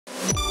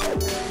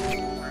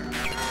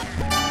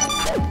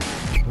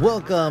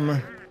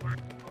Welcome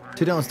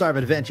to Don't Starve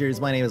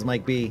Adventures. My name is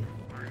Mike B.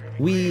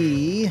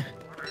 We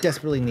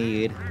desperately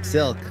need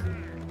silk.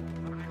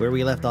 Where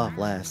we left off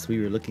last, we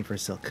were looking for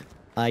silk.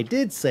 I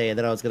did say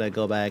that I was gonna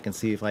go back and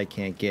see if I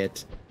can't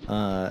get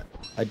a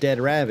dead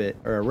rabbit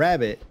or a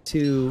rabbit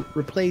to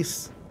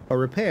replace or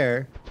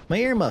repair my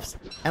earmuffs,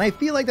 and I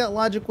feel like that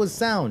logic was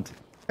sound.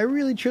 I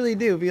really truly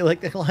do feel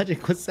like that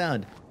logic was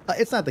sound.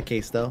 It's not the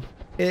case though.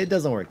 It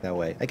doesn't work that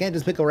way. I can't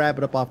just pick a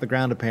rabbit up off the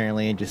ground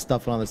apparently and just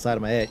stuff it on the side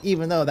of my head,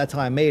 even though that's how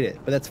I made it.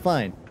 But that's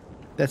fine.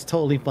 That's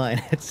totally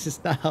fine. It's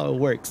just not how it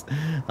works.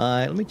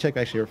 Let me check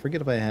actually. I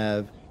forget if I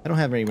don't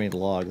have very many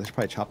logs. I should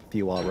probably chop a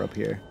few while we're up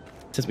here.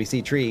 Since we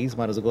see trees,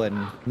 might as well go ahead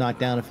and knock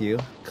down a few.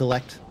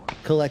 Collect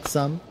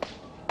some.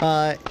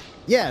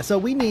 Yeah, so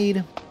we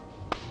need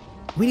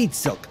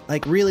silk.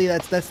 Like really,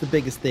 that's the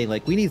biggest thing.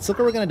 Like we need silk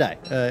or we're gonna die.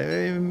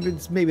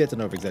 Maybe that's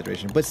an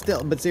over-exaggeration, but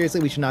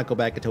seriously, we should not go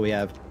back until we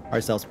have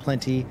ourselves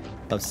plenty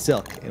of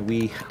silk, and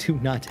we do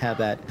not have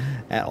that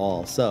at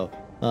all. So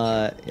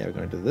yeah, we're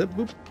gonna do this.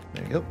 Boop.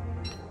 There you go.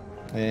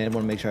 And I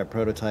want to make sure I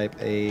prototype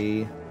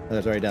a. Oh,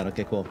 that's already done.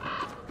 Okay, cool.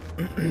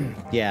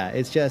 Yeah,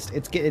 it's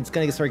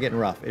gonna start getting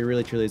rough. It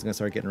really truly is gonna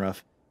start getting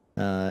rough.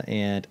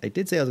 And I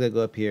did say I was gonna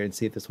go up here and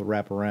see if this will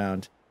wrap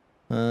around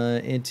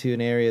into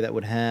an area that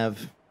would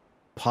have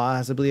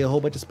possibly a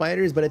whole bunch of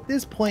spiders. But at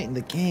this point in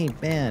the game,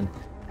 man,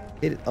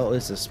 oh,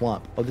 this is a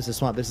swamp. Oh, this is a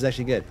swamp. This is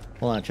actually good.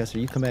 Hold on, Chester.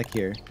 You come back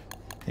here,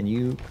 and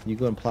you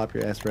go and plop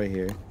your ass right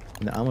here.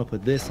 And then I'm gonna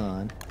put this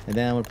on, and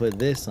then I'm gonna put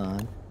this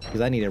on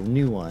because I need a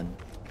new one.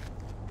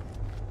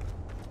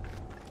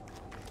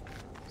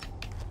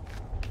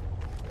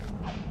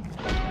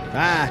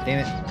 Ah,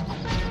 damn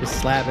it.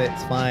 Just slap it.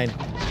 It's fine.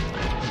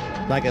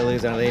 I'm not gonna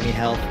lose any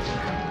health.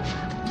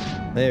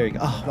 There we go.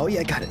 Oh,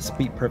 yeah, I got it.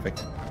 Speed.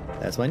 Perfect.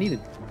 That's what I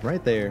needed.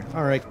 Right there.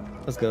 All right,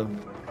 let's go.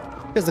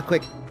 Just a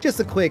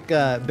quick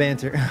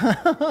banter.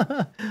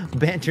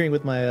 Bantering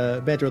with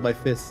my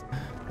fists.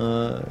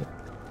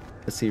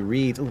 Let's see,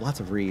 reeds. Oh, lots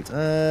of reeds.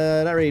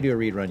 Not ready to do a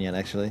reed run yet,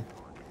 actually.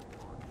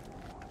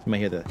 You might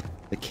hear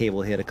the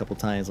cable hit a couple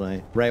times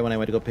right when I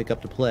went to go pick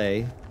up to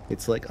play.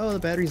 It's like, oh, the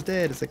battery's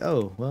dead. It's like,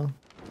 oh, well,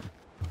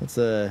 that's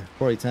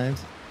 40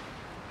 times.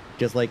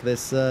 Just like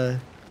this. Here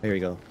we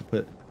go.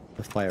 Put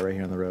the fire right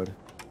here on the road.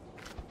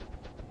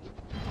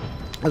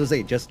 I was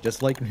gonna say,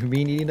 just like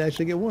me needing to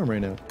actually get warm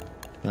right now.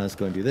 Let's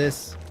go and do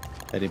this.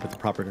 I didn't put the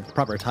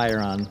proper tire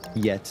on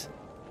yet.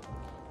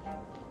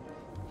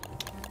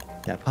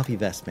 Yeah, puffy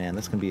vest, man.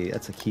 That's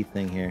a key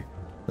thing here.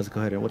 Let's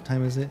go ahead and what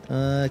time is it?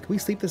 Can we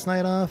sleep this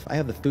night off? I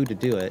have the food to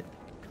do it.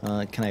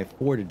 Can I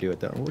afford to do it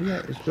though?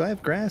 Do I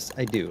have grass?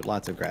 I do.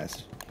 Lots of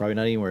grass. Probably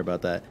not even worry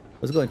about that.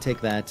 Let's go and take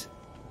that.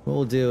 What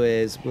we'll do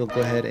is we'll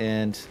go ahead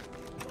and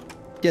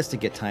just to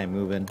get time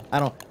moving.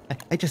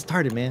 I just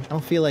started, man. I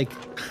don't feel like.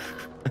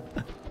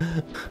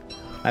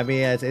 I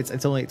mean,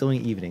 it's only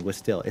evening, but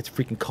still, it's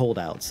freaking cold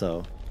out.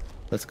 So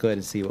let's go ahead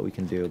and see what we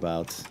can do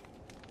about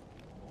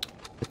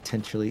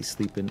potentially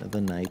sleeping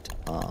the night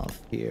off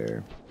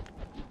here.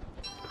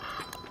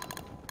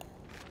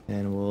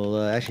 And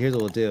we'll actually, here's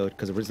what we'll do,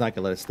 because we're just not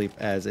gonna let it sleep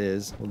as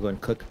is. We'll go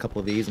and cook a couple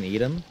of these and eat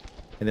them,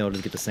 and then we'll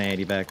just get the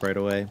sanity back right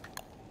away.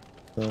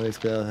 So it's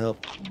gonna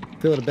help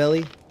fill the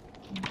belly,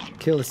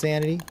 kill the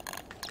sanity,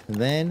 and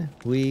then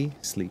we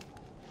sleep.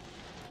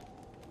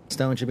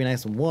 Stone should be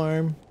nice and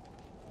warm.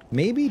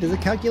 Maybe? Does it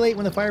calculate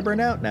when the fire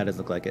burned out? No, it doesn't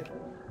look like it.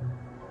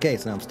 Okay,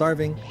 so now I'm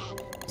starving.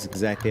 It's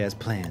exactly as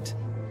planned.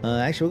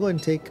 Actually, we'll go ahead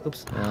and take...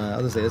 Oops. I was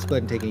gonna say, let's go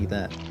ahead and take and eat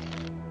that.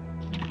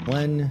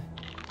 1,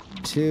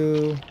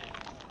 2,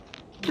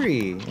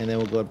 3. And then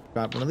we'll go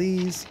drop one of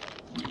these.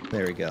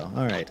 There we go.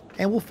 Alright.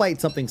 And we'll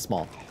fight something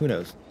small. Who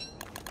knows?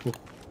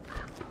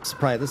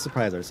 Let's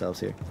surprise ourselves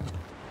here.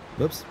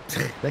 Whoops.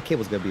 That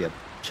cable's gonna be a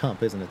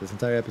chump, isn't it? This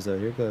entire episode.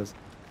 Here it goes.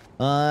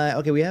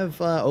 Okay, we have,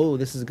 oh,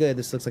 this is good.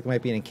 This looks like it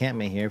might be an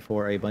encampment here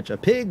for a bunch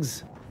of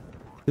pigs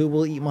who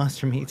will eat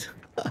monster meat.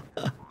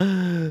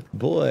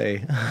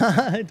 Boy,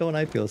 don't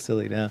I feel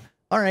silly now.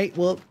 Alright,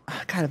 well,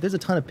 God, if there's a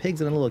ton of pigs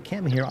in a little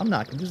encampment here,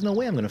 there's no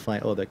way I'm gonna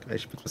find, oh, I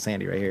should put some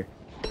sandy right here.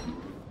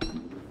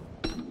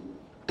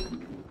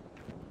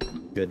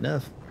 Good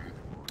enough.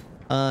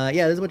 Yeah,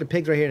 there's a bunch of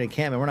pigs right here in an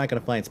encampment. We're not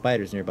gonna find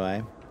spiders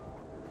nearby.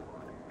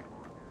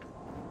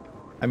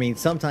 I mean,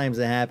 sometimes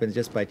it happens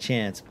just by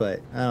chance,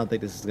 but I don't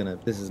think this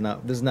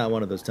is not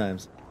one of those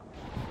times.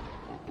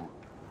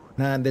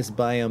 Not in this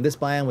biome. This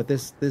biome with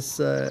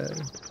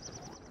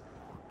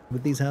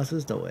with these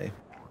houses? No way.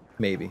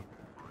 Maybe.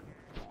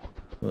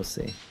 We'll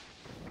see.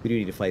 We do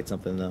need to fight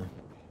something though.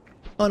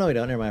 Oh no, we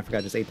don't. Never mind. I forgot.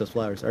 I just ate those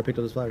flowers. Or I picked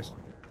up those flowers.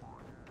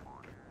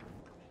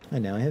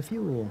 And now I have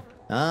fuel.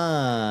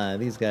 Ah,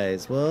 these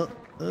guys. Well,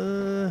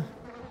 man,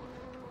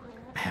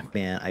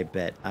 I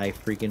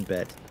freaking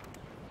bet.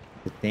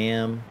 The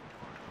damn.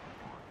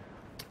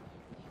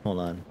 Hold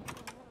on.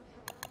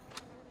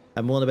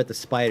 I'm willing to bet the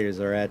spiders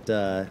are at,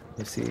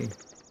 let's see.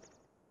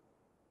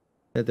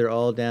 That they're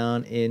all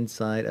down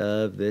inside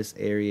of this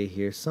area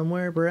here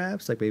somewhere,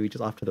 perhaps? Like maybe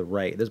just off to the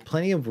right. There's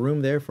plenty of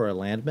room there for a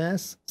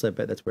landmass, so I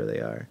bet that's where they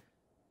are.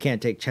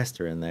 can't take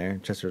Chester in there.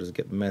 Chester doesn't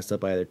get messed up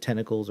by either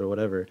tentacles or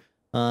whatever.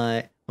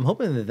 I'm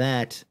hoping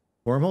that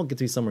wormhole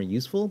gets me somewhere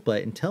useful,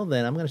 but until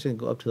then, I'm gonna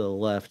go up to the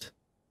left.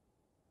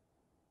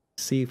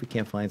 See if we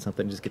can't find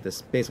something. Just get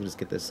this, basically just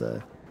get this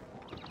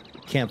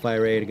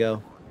campfire ready to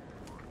go.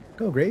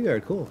 Oh,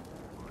 graveyard, cool.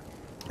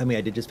 I mean,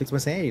 I did just fix my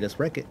sanity. Let's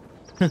wreck it.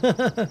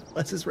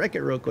 Let's just wreck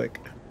it real quick.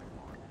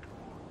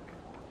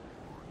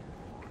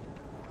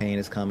 Pain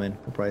is coming.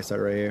 We'll probably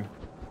start right here.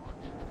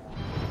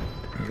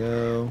 There we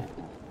go.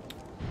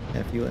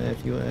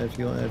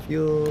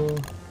 Fuel.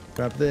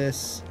 Drop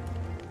this.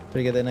 Try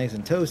to get that nice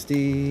and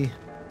toasty.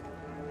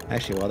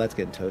 Actually, while that's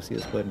getting toasty,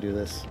 let's go ahead and do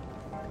this.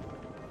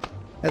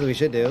 That's what we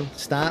should do.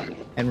 Stop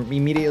and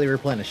immediately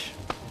replenish.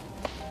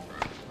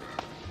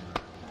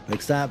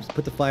 Like, stop,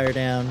 put the fire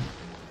down.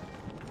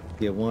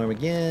 Get warm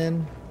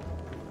again.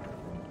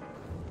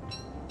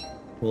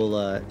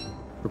 We'll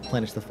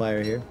replenish the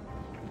fire here.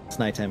 It's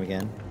nighttime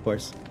again, of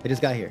course. I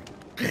just got here.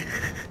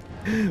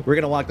 We're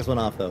gonna walk this one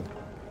off though.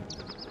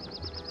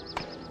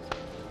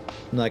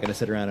 I'm not gonna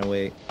sit around and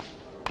wait.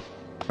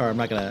 Or I'm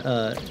not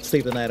gonna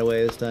sleep the night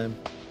away this time.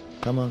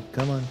 Come on,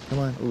 come on, come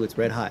on. Ooh, it's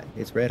red hot.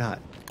 It's red hot.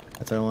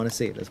 That's what I want to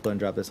see. Let's go ahead and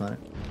drop this on it.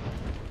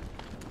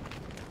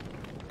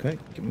 Okay,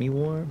 get me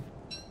warm.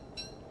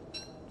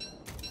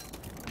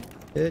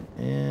 It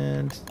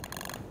and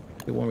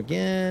get warm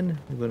again.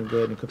 I'm gonna go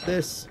ahead and cook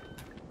this.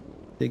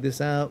 Dig this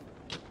out.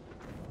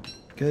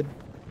 Good.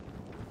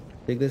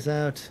 Dig this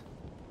out.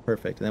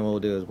 Perfect. And then what we'll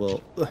do is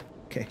we'll...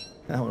 okay.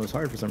 That one was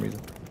hard for some reason.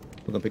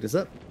 We're gonna pick this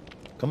up.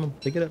 Come on,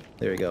 pick it up.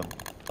 There we go. Oh,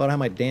 I don't have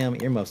my damn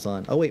earmuffs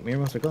on. Oh wait, my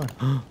earmuffs are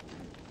gone.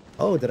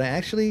 Oh, did I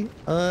actually?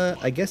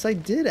 I guess I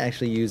did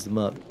actually use them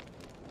up.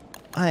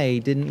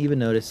 I didn't even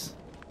notice.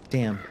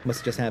 Damn, must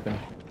have just happened.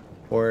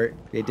 Or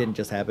it didn't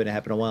just happen, it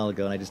happened a while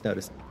ago and I just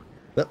noticed.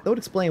 But that would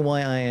explain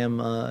why I am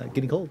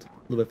getting cold a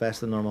little bit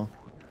faster than normal.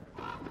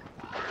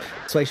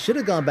 So I should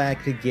have gone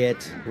back to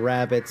get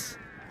rabbits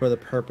for the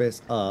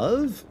purpose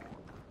of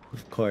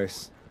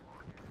course,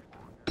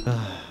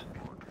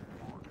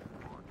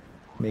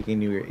 making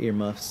new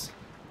earmuffs.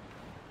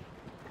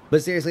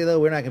 But seriously though,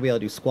 we're not gonna be able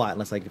to do squat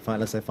unless I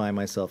find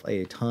myself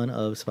a ton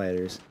of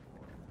spiders.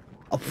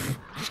 Oh,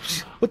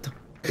 what the?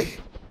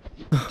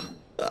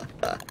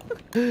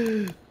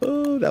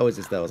 Oh, that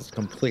was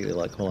completely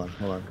luck. Hold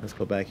on. Let's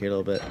go back here a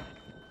little bit.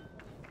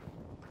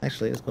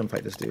 Actually, let's go and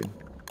fight this dude.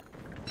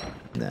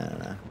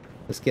 Nah.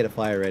 Let's get a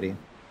fire ready.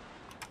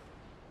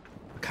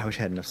 God, I wish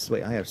I had enough.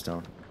 Wait, I have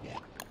stone.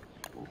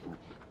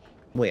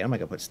 Wait, I'm not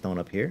gonna put stone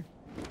up here.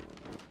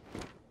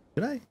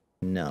 Should I?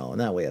 No,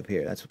 not way up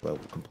here. That's a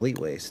complete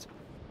waste.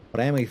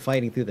 But I am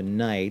fighting through the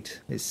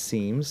night, it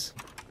seems.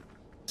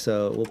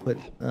 So we'll put,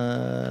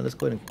 let's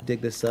go ahead and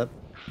dig this up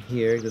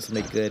here. This will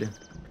make good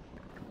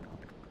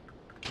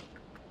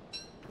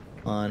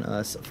on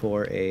us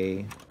for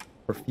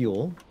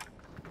fuel.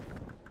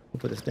 We'll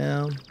put this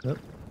down. Oh,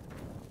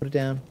 put it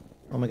down.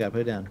 Oh my god,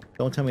 put it down.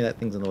 Don't tell me that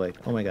thing's in the way.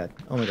 Oh my god.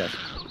 Oh my gosh.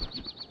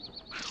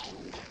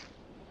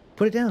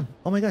 Put it down.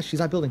 Oh my gosh, she's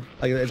not building.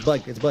 Like, it's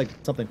bugged. It's bugged.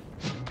 Something.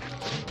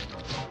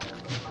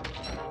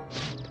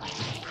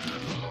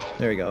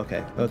 There we go.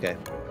 Okay.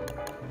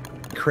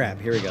 Crap.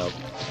 Here we go.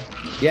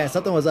 Yeah,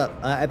 something was up.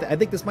 I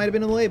think this might have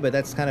been in the way, but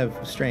that's kind of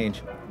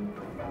strange.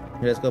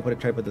 Here, let's go try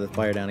to put the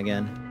fire down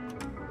again.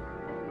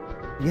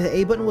 Yeah, the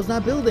A button was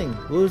not building.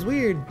 It was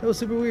weird. That was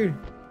super weird.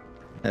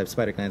 I have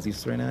spider clans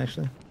useless right now,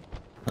 actually.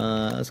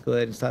 Let's go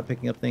ahead and stop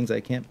picking up things I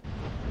can't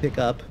pick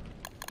up.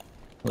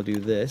 We'll do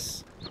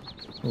this.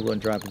 We'll go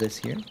and drop this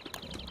here. And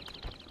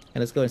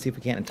let's go and see if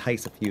we can't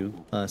entice a few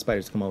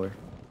spiders to come over.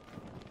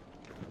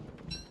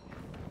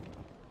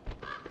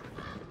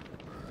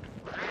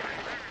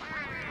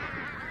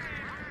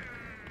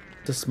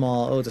 It's a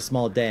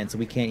small den, so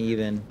we can't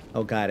even...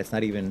 oh god, it's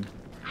not even...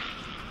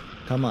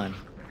 come on.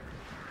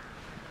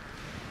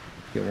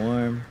 Get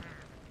warm.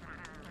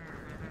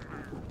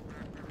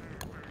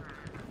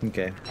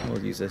 Okay,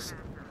 we'll use this.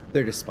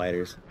 They're just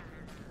spiders.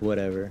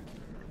 Whatever.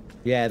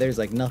 Yeah, there's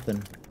like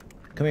nothing.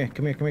 Come here,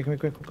 quick.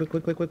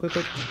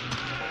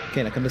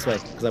 Okay, now come this way,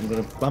 because I'm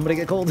gonna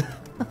get cold.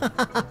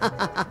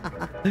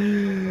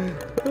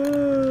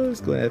 Oh,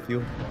 let's go ahead,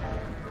 fuel.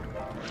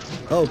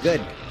 Oh,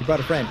 good. You brought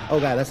a friend. Oh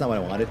god, that's not what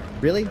I wanted.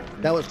 Really?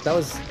 That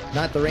was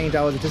not the range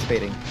I was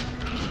anticipating.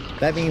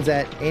 That means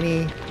that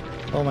any...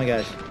 oh my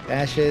gosh.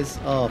 Ashes.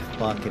 Oh,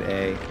 fucking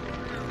A.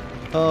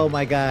 Oh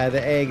my god,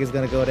 the egg is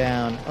gonna go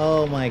down.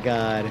 Oh my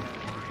god.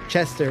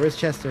 Chester, where's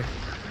Chester?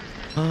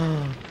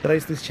 Oh, did I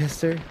just lose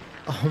Chester?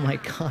 Oh my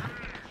god.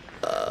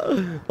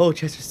 Oh,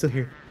 Chester's still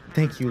here.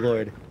 Thank you,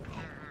 Lord.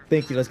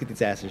 Thank you. Let's get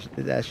these ashes.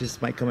 These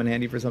ashes might come in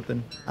handy for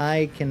something.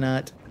 I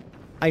cannot...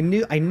 I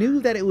knew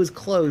that it was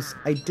close.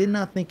 I did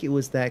not think it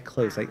was that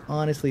close. I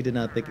honestly did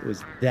not think it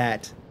was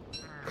that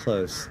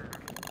close.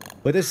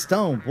 But this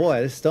stone,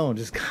 boy, this stone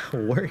just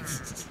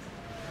works.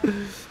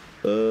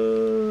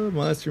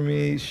 Monster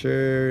meat,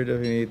 sure,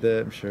 definitely need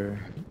that, I'm sure.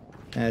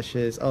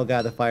 Ashes. Oh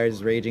god, the fire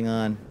is raging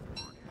on.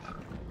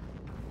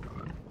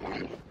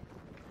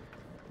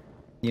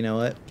 You know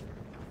what?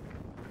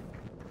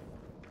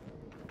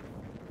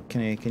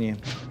 Can you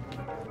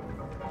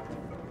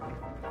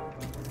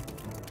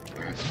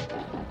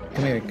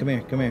Come here, come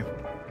here, come here.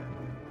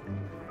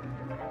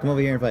 Come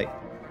over here and fight.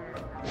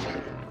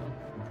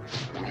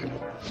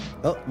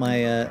 Oh,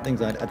 my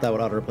thing's on. I thought it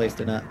would auto-replace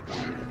it, not.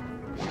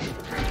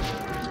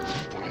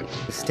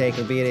 Just take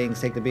the beatings,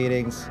 take the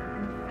beatings.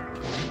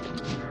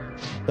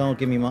 Don't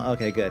give me my...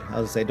 Okay, good. I was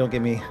gonna say, don't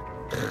give me...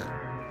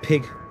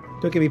 pig.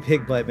 Don't give me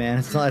pig butt, man.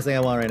 It's the last thing I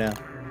want right now.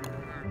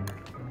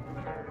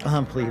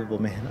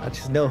 Unbelievable, man. I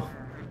just know...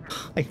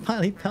 I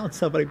finally found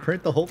somebody,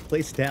 burnt the whole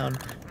place down.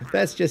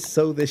 That's just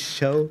so this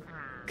show.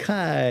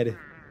 God.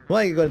 Well,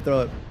 I can go ahead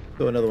and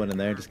throw another one in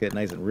there. Just get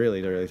nice and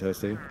really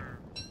toasty.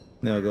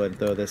 Then we'll go ahead and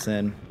throw this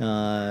in.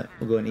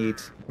 We'll go and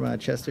eat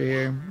Chester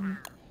here.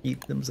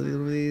 Eat them some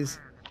of these.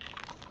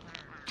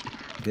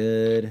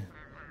 Good.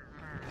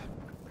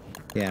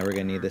 Yeah, we're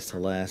gonna need this to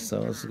last,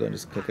 so let's go and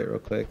just cook it real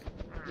quick.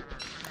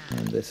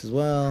 And this as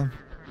well.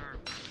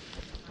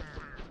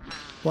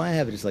 Why I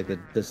have just like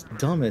this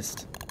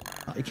dumbest...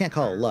 You can't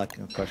call it luck.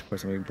 Of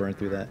course, I'm gonna burn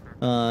through that.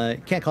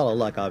 You can't call it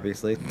luck,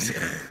 obviously.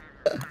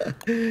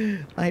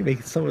 I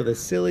make some of the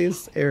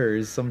silliest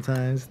errors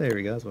sometimes. There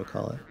we go, that's what I'll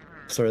call it.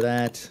 Store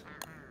that.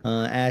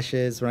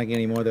 Ashes, we're not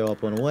getting any more, they're all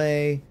blown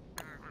away.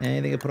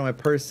 Anything to put on my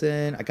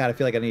person? I gotta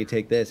feel like I need to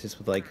take this just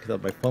with like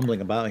my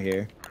fumbling about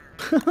here.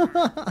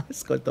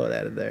 Let's go throw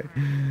that in there.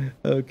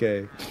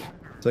 Okay.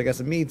 So I got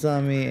some meats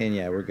on me, and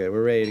yeah, we're good.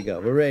 We're ready to go.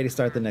 We're ready to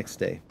start the next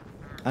day.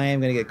 I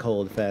am gonna get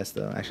cold fast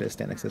though. Actually, I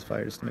stand next to this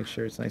fire just to make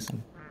sure it's nice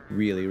and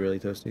really, really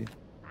toasty.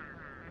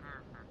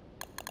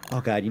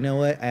 Oh god, you know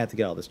what? I have to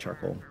get all this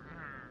charcoal.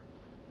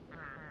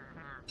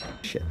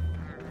 Shit.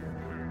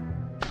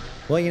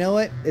 Well, you know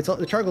what?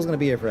 The charcoal's gonna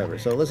be here forever,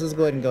 so let's just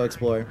go ahead and go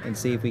explore and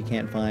see if we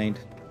can't find...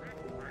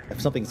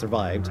 if something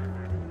survived.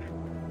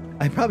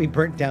 I probably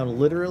burnt down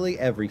literally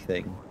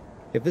everything.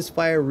 If this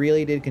fire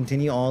really did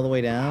continue all the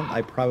way down,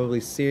 I probably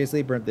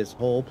seriously burnt this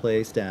whole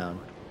place down.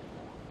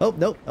 Oh,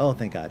 nope. Oh,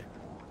 thank god.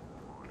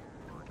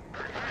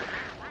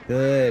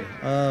 Good.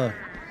 Oh.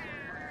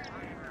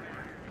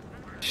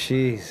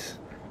 Jeez.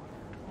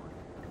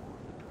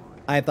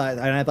 I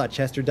thought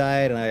Chester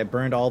died, and I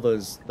burned all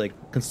those like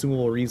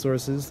consumable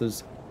resources,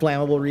 those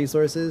flammable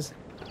resources.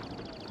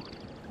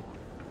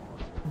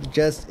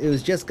 It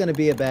was just gonna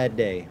be a bad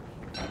day,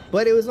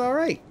 but it was all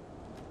right.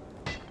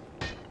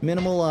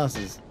 Minimal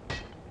losses.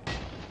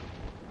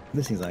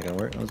 This thing's not gonna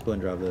work. Let's go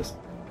and drop this.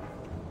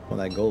 All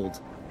that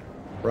gold.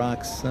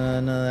 Rocks.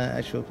 No,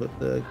 actually, we'll put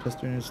the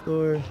cluster in the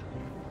store.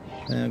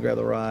 And grab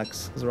the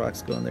rocks. Those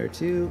rocks go in there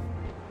too.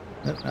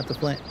 Nope, not the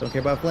flint. Don't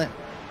care about flint.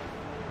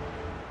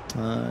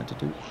 There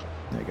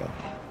you go.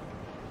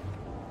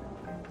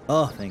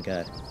 Oh, thank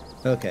God.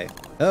 Okay.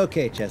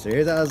 Okay, Chester.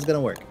 Here's how this is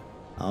gonna work.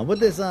 I'll put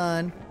this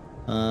on.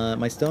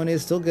 My stone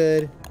is still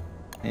good.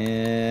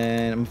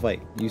 And I'm gonna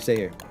fight. You stay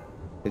here.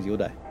 Because you'll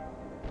die.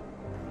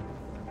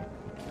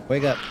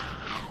 Wake up.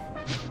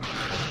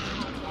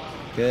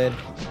 Good.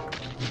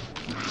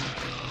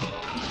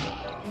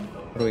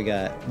 What do we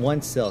got?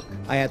 1 silk.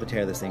 I have to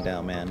tear this thing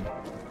down, man.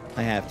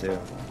 I have to.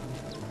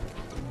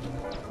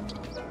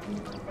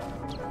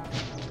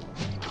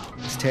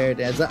 Just tear it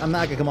down. I'm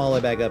not gonna come all the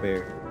way back up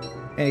here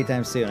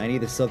anytime soon. I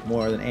need the silk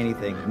more than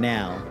anything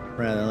now,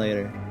 rather than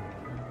later.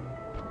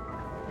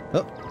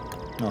 Oh.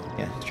 Oh,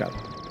 yeah, it's dropped.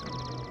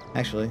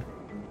 Actually,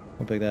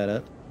 we'll pick that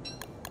up.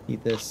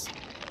 Eat this.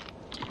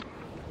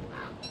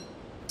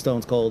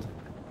 Stone's cold.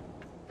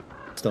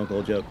 Stone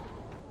cold joke.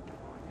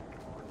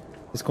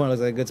 This corner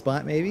looks like a good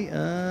spot, maybe?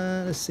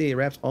 Let's see. It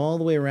wraps all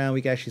the way around.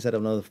 We can actually set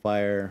up another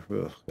fire.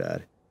 Oh,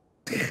 God.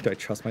 Do I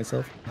trust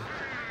myself?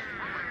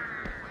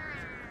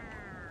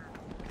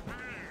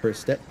 First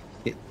step,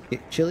 get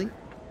chilly.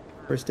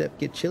 First step,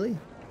 get chilly.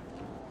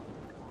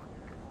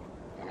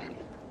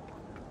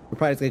 We're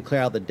probably just going to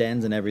clear out the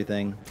dens and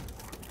everything.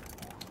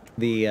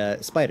 The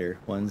spider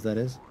ones, that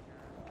is.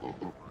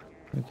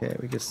 Okay,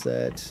 we can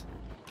set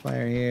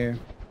fire here.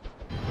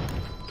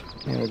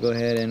 And we'll go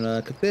ahead and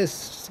cook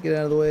this, just to get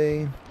out of the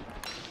way.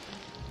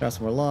 Drop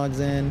some more logs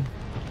in.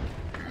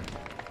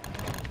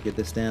 Get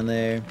this down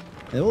there.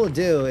 And what we'll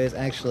do is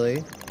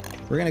actually,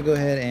 we're going to go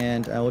ahead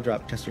and we'll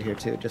drop Chester here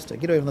too, just to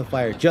get away from the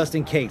fire, just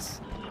in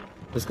case.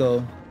 Let's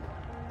go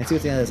and see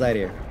what's on the other side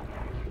here.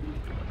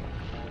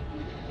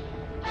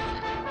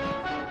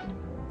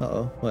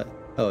 Uh-oh, what?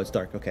 Oh, it's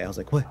dark. Okay, I was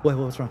like,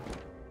 what's wrong?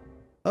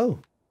 Oh.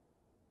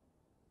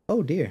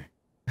 Oh, dear.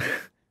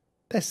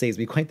 That saves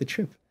me quite the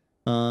trip.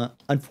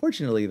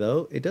 Unfortunately,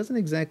 though, it doesn't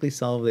exactly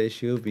solve the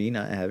issue of me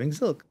not having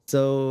silk.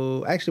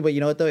 So, actually, but you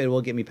know what, though? It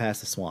will get me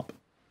past the swamp,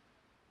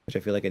 which I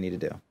feel like I need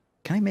to do.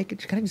 Can I make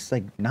it? Can I just,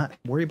 like, not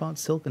worry about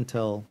silk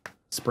until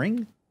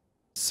spring?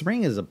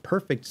 Spring is a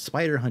perfect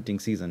spider hunting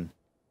season.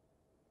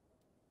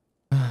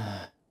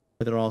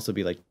 But it'll also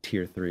be, like,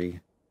 tier 3.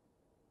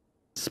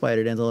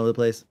 Spider dens all over the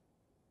place.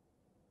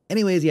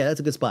 Anyways, yeah, that's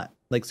a good spot.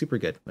 Like, super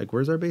good. Like,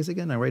 where's our base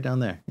again? I'm right down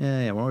there.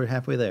 Yeah, we're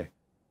halfway there.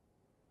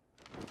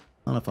 I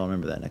don't know if I'll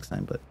remember that next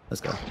time, but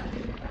let's go.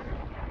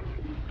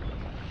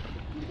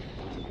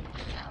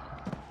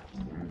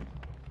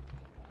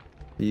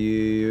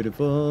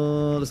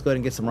 Beautiful. Let's go ahead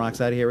and get some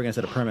rocks out of here. We're going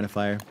to set a permanent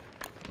fire.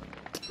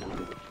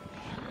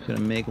 Gonna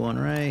make one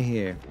right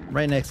here,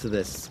 right next to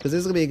this, because this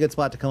is gonna be a good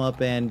spot to come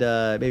up and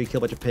maybe kill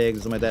a bunch of pigs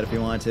or something like that if you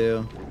want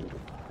to.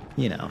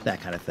 You know,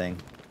 that kind of thing.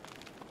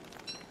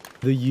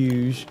 The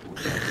huge.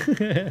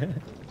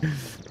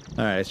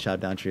 All right, let's chop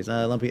down trees.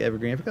 Lumpy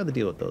evergreen. I forgot to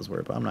deal with those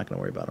were, but I'm not gonna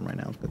worry about them right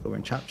now. I'm gonna go over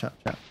and chop, chop,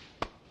 chop.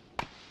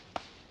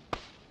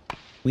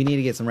 We need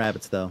to get some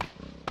rabbits though.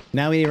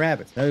 Now we need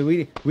rabbits. I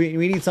mean, we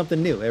need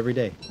something new every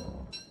day.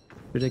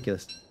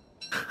 Ridiculous.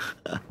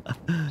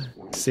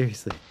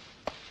 Seriously.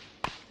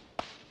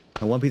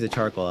 And one piece of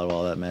charcoal out of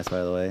all that mess,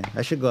 by the way.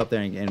 I should go up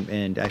there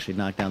and actually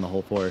knock down the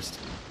whole forest.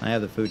 I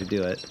have the food to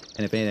do it.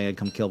 And if anything, I'd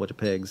come kill a bunch of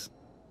pigs.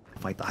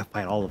 I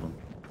fight all of them.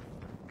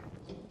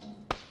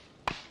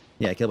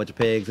 Yeah, kill a bunch of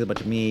pigs, kill a bunch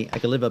of meat. I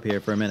could live up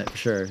here for a minute for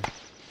sure.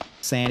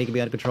 Sandy could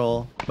be under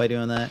control by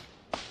doing that.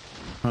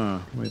 Huh,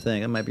 what do you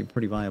think? That might be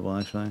pretty viable,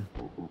 actually.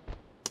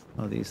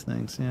 Oh, these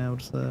things. Yeah, we'll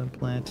just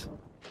plant.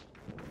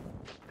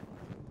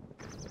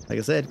 Like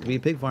I said, it could be a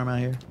pig farm out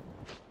here.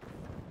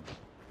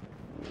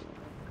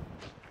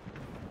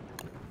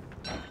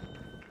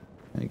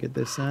 Let me get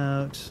this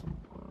out.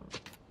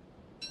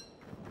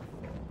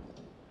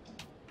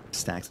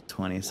 Stacks of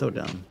 20, so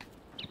dumb.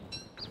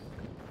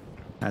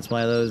 That's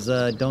why those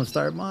don't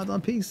start mods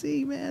on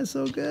PC, man,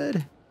 so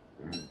good.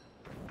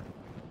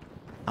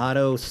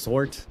 Auto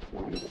sort. I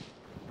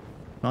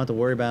don't have to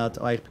worry about.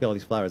 Oh, I pick all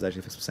these flowers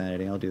actually fix some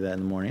sanity. I'll do that in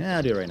the morning.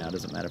 I'll do it right now. It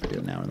doesn't matter if I do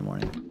it now or in the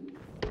morning.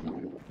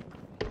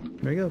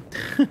 There you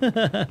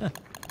go.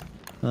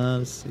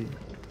 Let's see.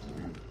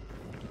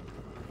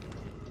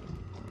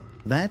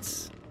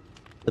 That's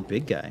the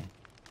big guy,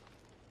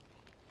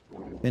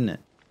 isn't it?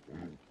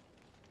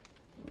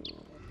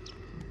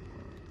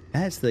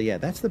 That's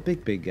the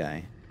big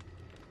guy.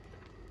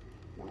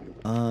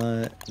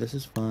 This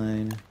is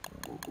fine.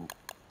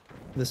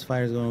 This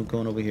fire's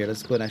going over here.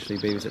 Let's go and actually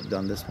babysit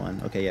on this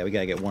one. Okay, yeah, we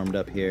gotta get warmed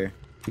up here.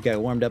 We got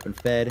warmed up and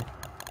fed.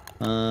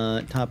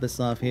 Top this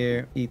off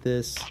here. Eat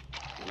this.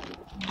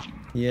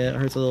 Yeah, it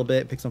hurts a little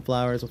bit. Pick some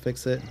flowers. We'll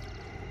fix it.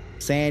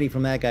 Sandy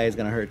from that guy is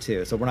gonna hurt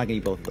too, so we're not gonna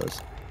eat both of those.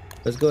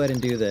 Let's go ahead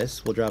and do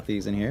this. We'll drop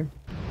these in here.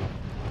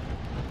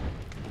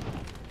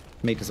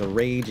 Make this a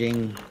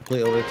raging,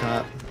 completely over the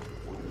top.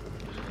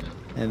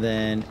 And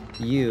then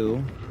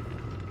you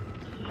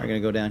are gonna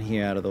go down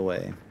here out of the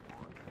way.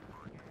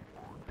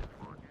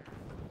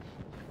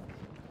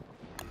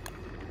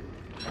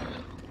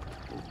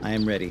 I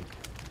am ready.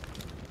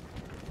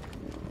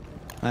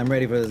 I'm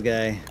ready for this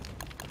guy.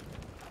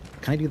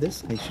 Can I do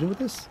this? Can I shoot him with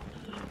this?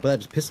 Will that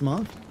just piss him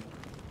off?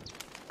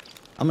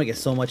 I'm gonna get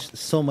so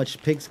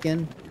much pig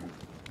skin.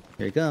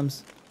 Here he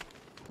comes.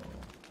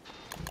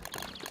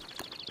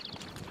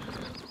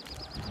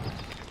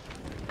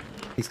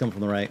 He's coming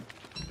from the right.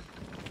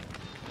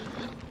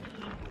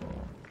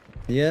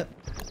 Yep.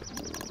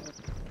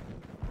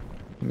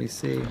 Let me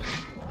see.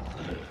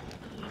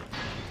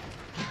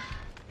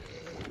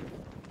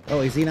 Oh,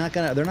 is he not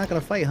gonna... They're not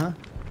gonna fight, huh?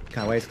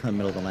 God, why is he coming in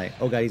the middle of the night?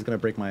 Oh god, he's gonna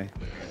break my...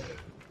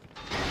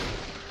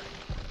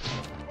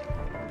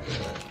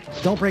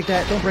 Don't break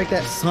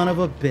that son of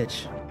a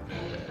bitch.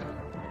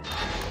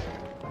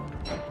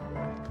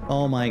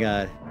 Oh my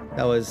god.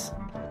 That was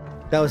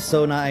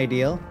so not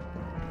ideal.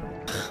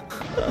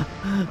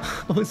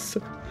 I was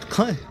so...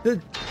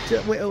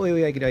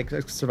 Wait, I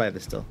can survive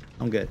this still.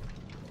 I'm good.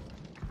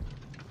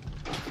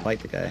 Fight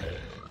the guy.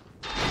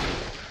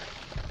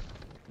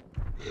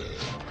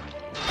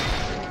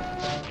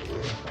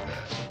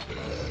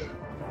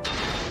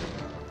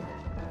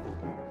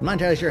 I'm not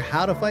entirely sure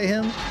how to fight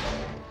him,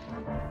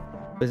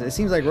 but it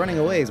seems like running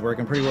away is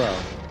working pretty well.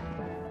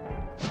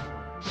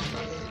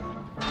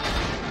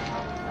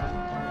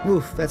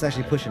 Oof, that's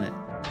actually pushing it.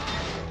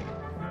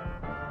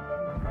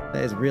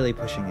 That is really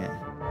pushing it.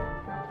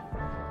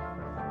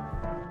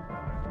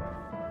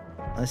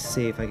 Let's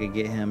see if I could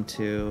get him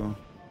to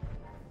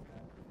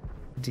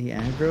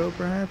de-aggro,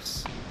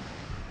 perhaps?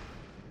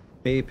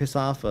 Maybe piss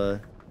off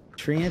a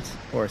treant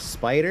or a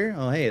spider?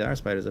 Oh, hey, there are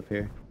spiders up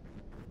here.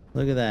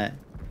 Look at that.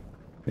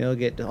 We'll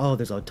get... Oh,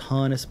 there's a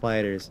ton of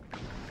spiders.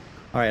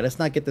 Alright, let's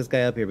not get this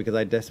guy up here because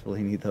I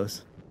desperately need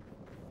those.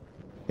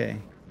 Okay,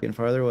 getting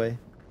farther away.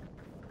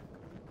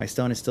 My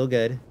stone is still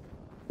good.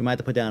 We might have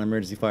to put down an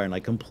emergency fire and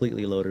like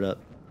completely load it up.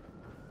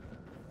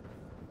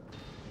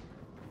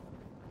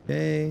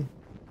 Okay.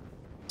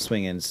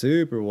 Swinging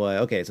super wide.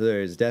 Okay, so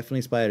there's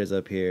definitely spiders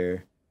up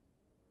here.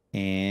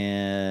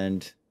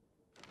 And...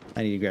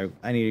 I need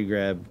to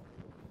grab...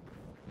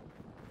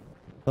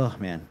 Oh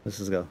man, let's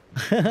just go.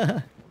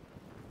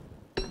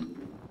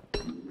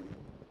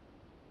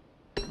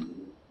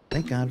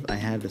 Thank God I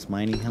had this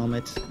mining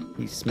helmet.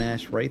 He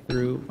smashed right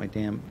through my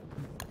damn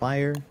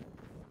fire.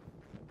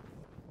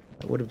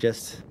 That would have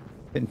just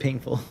been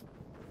painful.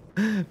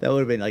 That would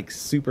have been like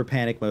super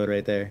panic mode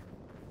right there.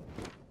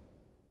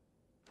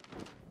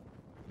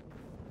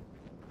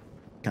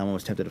 I'm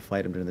almost tempted to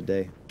fight him during the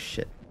day.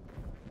 Shit.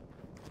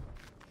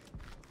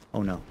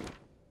 Oh no.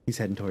 He's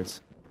heading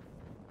towards...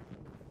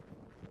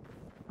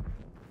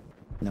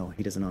 No,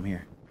 he doesn't know I'm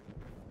here.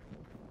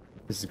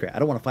 This is great. I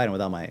don't want to fight him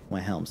without my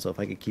helm, so if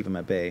I could keep him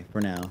at bay for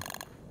now.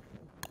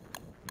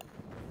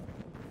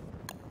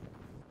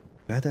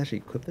 Do I have to actually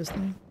equip this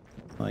thing?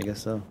 Oh, I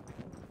guess so.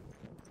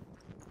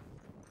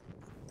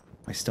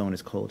 My stone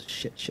is cold.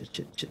 Shit, shit,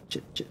 shit, shit,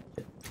 shit, shit,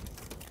 shit.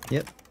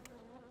 Yep.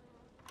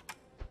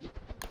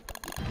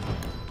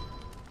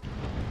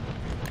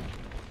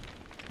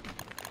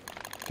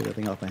 Get that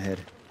thing off my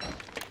head.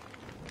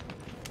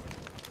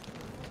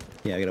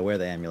 Yeah, I gotta wear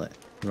the amulet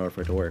in order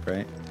for it to work,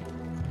 right?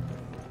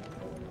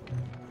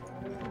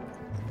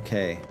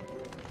 Okay.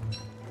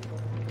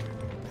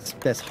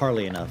 That's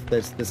hardly enough.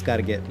 This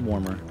gotta get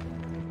warmer.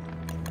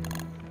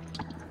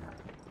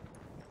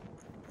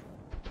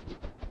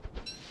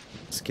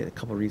 Let's get a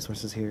couple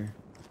resources here.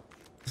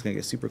 It's gonna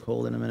get super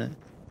cold in a minute.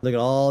 Look at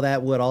all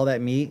that wood, all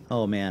that meat.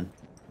 Oh man.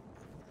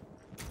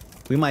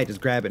 We might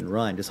just grab it and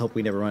run. Just hope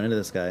we never run into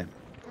this guy.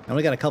 I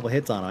only got a couple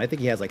hits on him. I think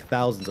he has like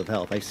thousands of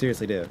health. I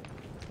seriously do.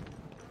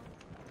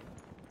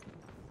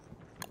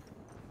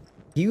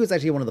 He was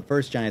actually one of the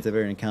first giants I've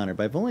ever encountered,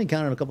 but I've only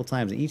encountered him a couple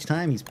times, and each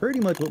time he's pretty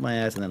much whipped my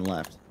ass and then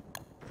left.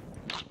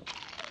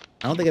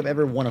 I don't think I've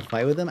ever won a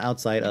fight with him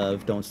outside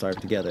of Don't Starve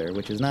Together,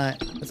 which is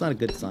that's not a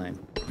good sign.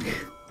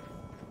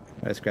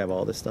 Let's grab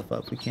all this stuff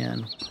up if we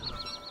can.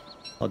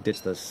 I'll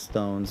ditch the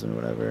stones and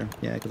whatever.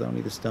 Yeah, because I don't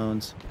need the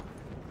stones.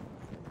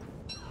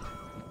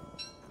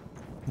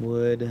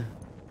 Wood.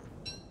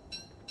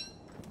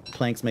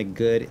 Planks make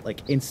good,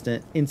 like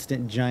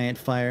instant giant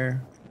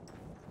fire.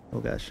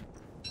 Oh gosh.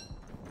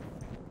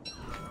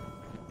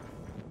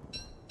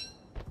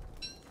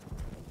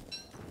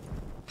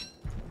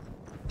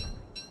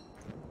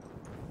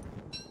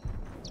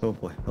 Oh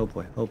boy, oh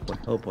boy, oh boy,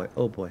 oh boy,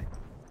 oh boy.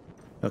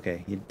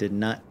 Okay, he did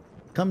not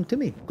come to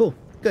me. Cool,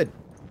 good.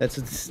 That's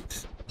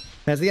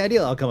the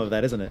ideal outcome of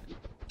that, isn't it?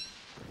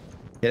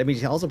 Yeah, that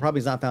means he also probably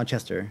has not found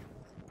Chester.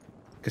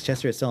 Because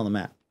Chester is still on the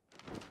map.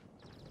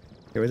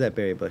 Here, where's that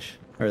berry bush?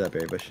 Or that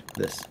berry bush.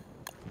 This.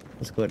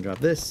 Let's go ahead and drop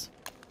this.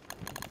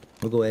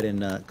 We'll go ahead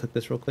and cook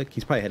this real quick.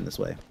 He's probably heading this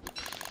way.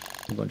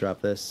 I'm going to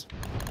drop this.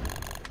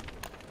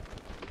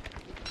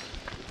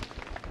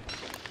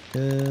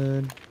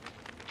 Good.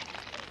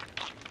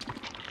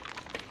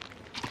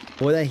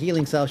 Boy, that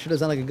healing salve sure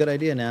does sound like a good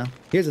idea now.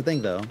 Here's the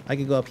thing, though. I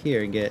could go up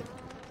here and get...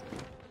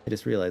 I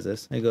just realized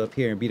this. I could go up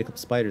here and beat a couple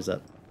spiders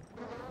up.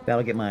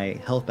 That'll get my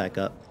health back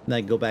up. Then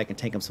I can go back and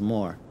take them some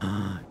more.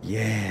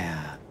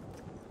 Yeah!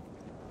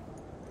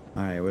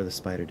 Alright, where are the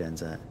spider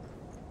dens at?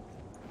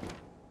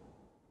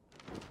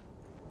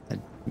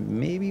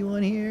 Maybe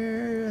one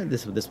here?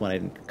 This one I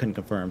couldn't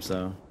confirm,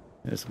 so...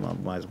 This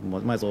one might as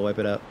well wipe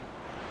it out.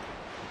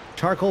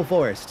 Charcoal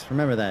forest.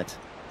 Remember that.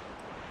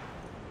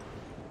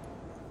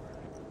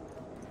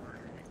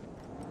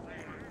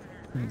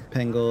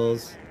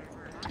 Pengals.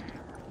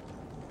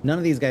 None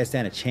of these guys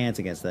stand a chance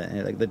against that.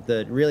 Like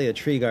really the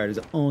tree guard is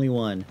the only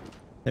one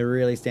that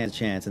really stands a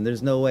chance, and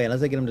there's no way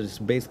unless I get him to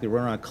just basically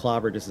run around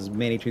clobber just as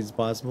many trees as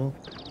possible.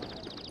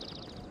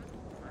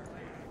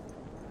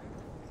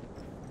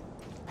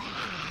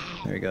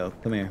 There we go.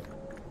 Come here.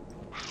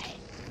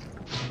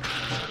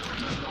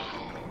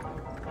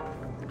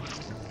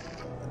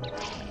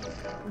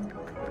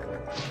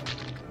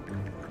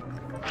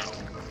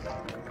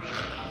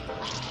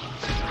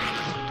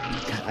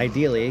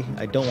 Ideally,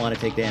 I don't want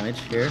to take damage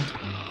here.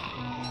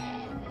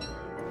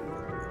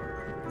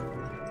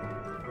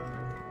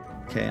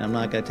 Okay, I'm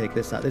not gonna take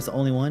this out. This is the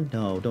only one?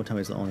 No, don't tell me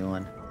it's the only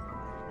one.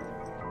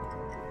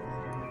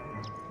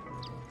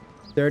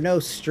 There are no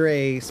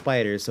stray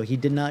spiders, so he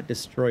did not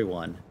destroy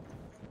one.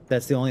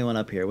 That's the only one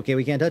up here. Okay,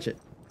 we can't touch it.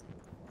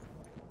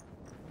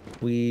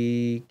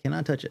 We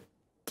cannot touch it.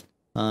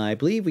 I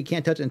believe we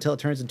can't touch it until it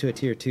turns into a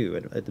tier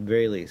 2, at the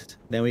very least.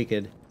 Then we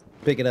could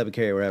pick it up and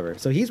carry it wherever.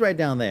 So he's right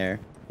down there.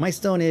 My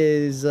stone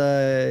is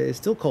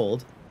still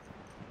cold.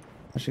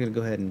 I'm actually gonna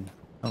go ahead and...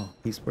 Oh,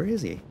 where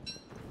is he?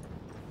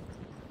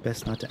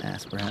 Best not to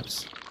ask,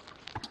 perhaps.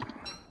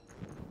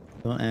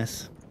 Don't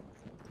ask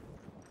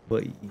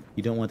what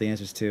you don't want the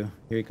answers to.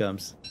 Here he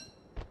comes.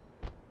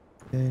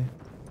 Okay.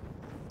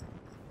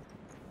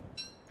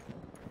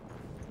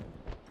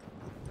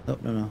 Oh,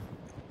 no.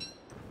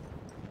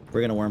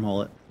 We're gonna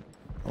wormhole it.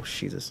 Oh,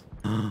 Jesus.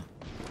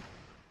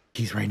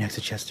 He's right next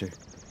to Chester.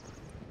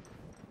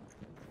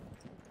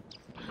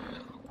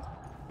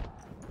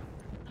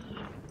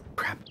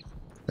 Crap.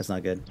 That's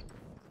not good.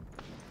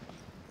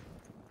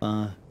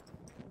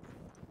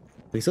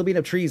 We still beat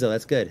up trees though,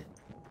 that's good.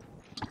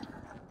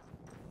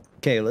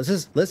 Okay, let's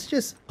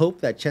just hope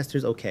that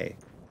Chester's okay.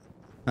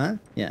 Huh?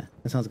 Yeah,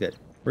 that sounds good.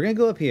 We're gonna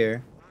go up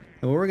here,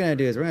 and what we're gonna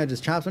do is we're gonna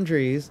just chop some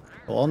trees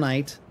all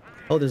night.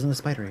 Oh, there's another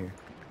spider here.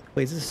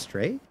 Wait, is this a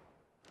stray?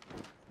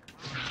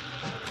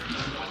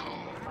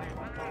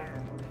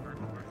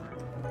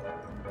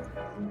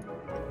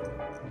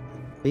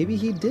 Maybe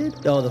he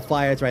did? Oh, the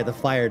fire, that's right, the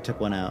fire took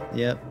one out.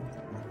 Yep,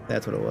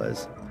 that's what it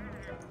was.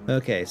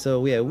 Okay,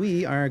 so yeah,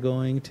 we are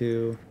going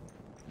to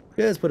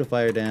just put a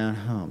fire down.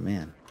 Oh,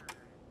 man.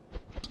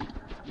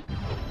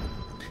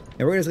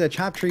 And we're just gonna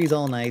chop trees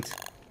all night.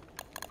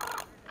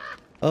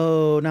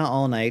 Oh, not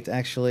all night,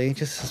 actually.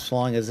 Just as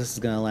long as this is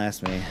gonna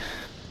last me.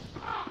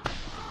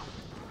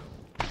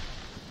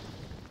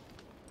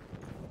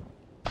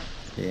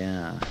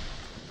 Yeah.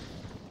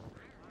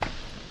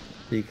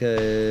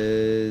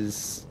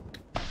 Because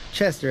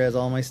Chester has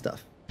all my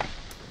stuff.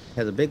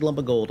 Has a big lump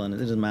of gold on it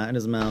in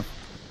his mouth.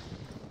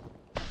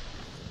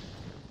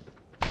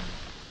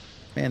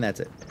 And that's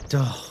it.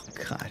 Oh,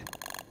 God.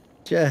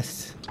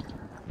 Just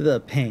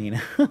the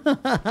pain.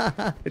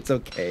 It's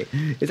okay.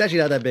 It's actually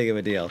not that big of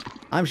a deal.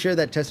 I'm sure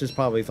that Chester's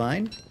probably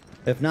fine.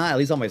 If not, at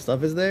least all my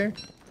stuff is there.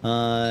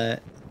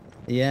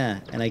 Yeah.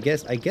 And I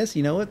guess,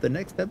 you know what? The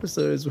next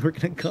episode is we're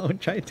going to go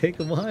and try to take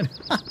him on.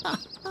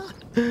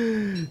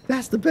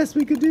 That's the best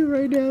we could do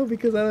right now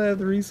because I don't have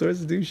the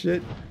resources to do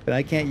shit. But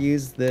I can't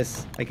use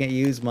this. I can't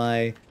use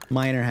my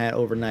miner hat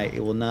overnight.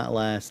 It will not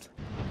last.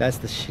 That's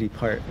the shitty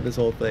part of this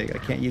whole thing. I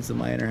can't use the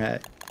miner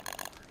hat.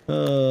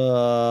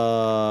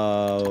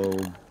 Oh.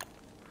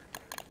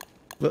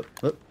 Whoop,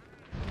 whoop.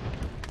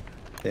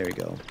 There we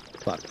go.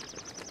 Fuck.